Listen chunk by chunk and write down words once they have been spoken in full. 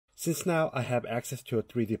Since now I have access to a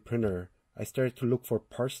 3D printer, I started to look for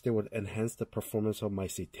parts that would enhance the performance of my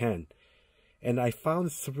C10, and I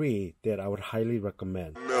found 3 that I would highly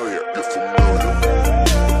recommend.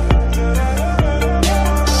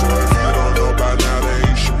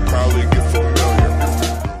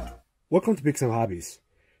 Welcome to Big Hobbies.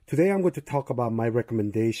 Today I'm going to talk about my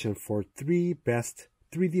recommendation for 3 best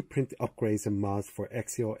 3D print upgrades and mods for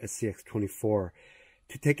Axial SCX24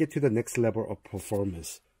 to take it to the next level of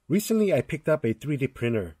performance. Recently I picked up a 3D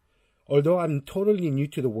printer. Although I'm totally new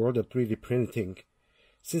to the world of 3D printing,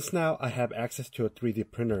 since now I have access to a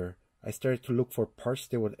 3D printer, I started to look for parts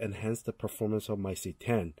that would enhance the performance of my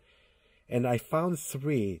C10, and I found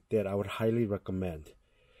 3 that I would highly recommend.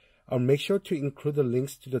 I'll make sure to include the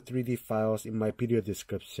links to the 3D files in my video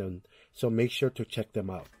description, so make sure to check them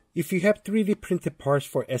out. If you have 3D printed parts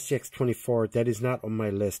for SCX24 that is not on my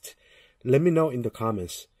list, let me know in the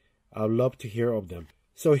comments. I'd love to hear of them.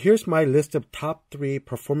 So here's my list of top 3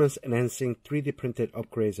 performance enhancing 3D printed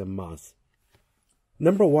upgrades and mods.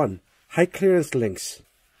 Number 1. High clearance links.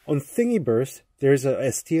 On Thingiverse, there is a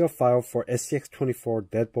STL file for SCX24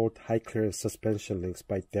 Deadbolt high clearance suspension links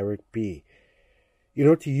by Derek B. In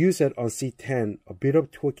order to use it on C10, a bit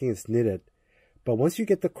of tweaking is needed, but once you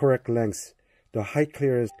get the correct lengths, the high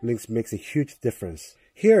clearance links makes a huge difference.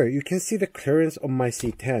 Here, you can see the clearance of my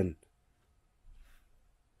C10.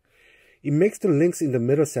 It makes the links in the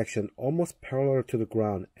middle section almost parallel to the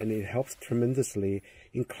ground, and it helps tremendously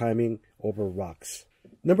in climbing over rocks.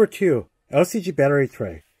 Number 2. LCG battery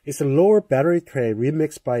tray. It's a lower battery tray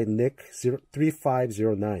remixed by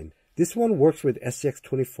Nick3509. This one works with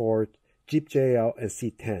SCX24, Jeep JL, and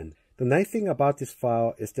C10. The nice thing about this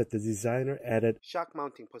file is that the designer added shock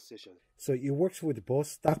mounting position. So it works with both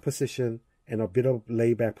stock position and a bit of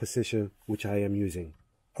layback position, which I am using.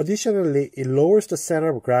 Additionally, it lowers the center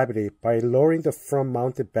of gravity by lowering the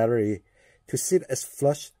front-mounted battery to sit as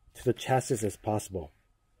flush to the chassis as possible.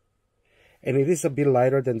 And it is a bit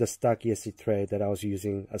lighter than the stock ESC tray that I was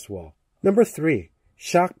using as well. Number 3.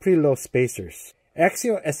 Shock preload spacers.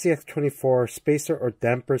 Axial SCX24 spacer or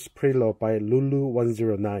dampers preload by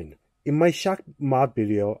Lulu109. In my shock mod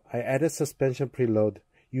video, I added suspension preload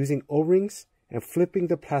using O-rings and flipping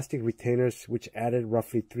the plastic retainers, which added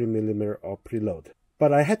roughly 3mm of preload.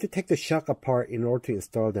 But I had to take the shock apart in order to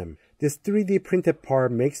install them. This 3D printed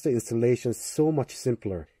part makes the installation so much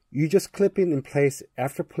simpler. You just clip it in place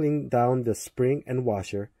after pulling down the spring and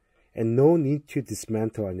washer, and no need to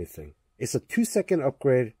dismantle anything. It's a 2-second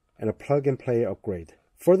upgrade and a plug-and-play upgrade.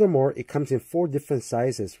 Furthermore, it comes in 4 different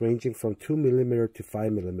sizes ranging from 2mm to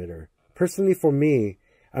 5mm. Personally for me,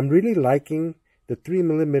 I'm really liking the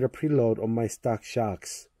 3mm preload on my stock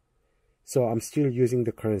shocks, so I'm still using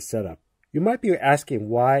the current setup. You might be asking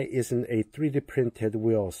why isn't a 3D printed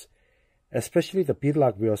wheels, especially the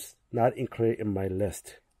beadlock wheels, not included in my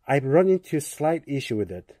list. I've run into a slight issue with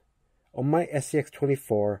it. On my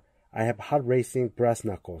SCX24, I have hot racing brass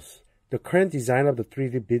knuckles. The current design of the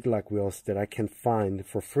 3D beadlock wheels that I can find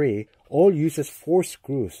for free all uses 4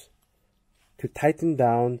 screws to tighten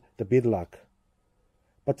down the beadlock.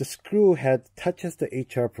 But the screw head touches the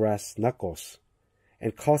HR brass knuckles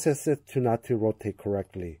and causes it not to rotate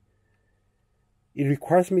correctly. It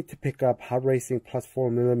requires me to pick up hot racing plus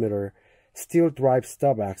 4mm steel drive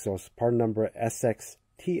stub axles, part number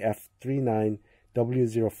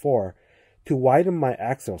SXTF39W04, to widen my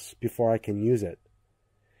axles before I can use it.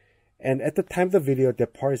 And at the time of the video,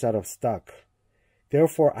 that part is out of stock.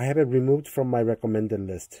 Therefore, I have it removed from my recommended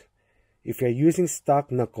list. If you're using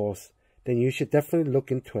stock knuckles, then you should definitely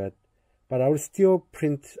look into it, but I will still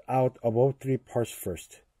print out above 3 parts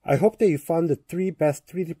first. I hope that you found the 3 best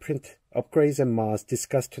 3D print upgrades and mods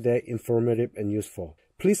discussed today informative and useful.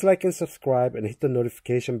 Please like and subscribe and hit the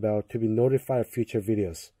notification bell to be notified of future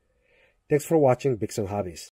videos. Thanks for watching Big Hobbies.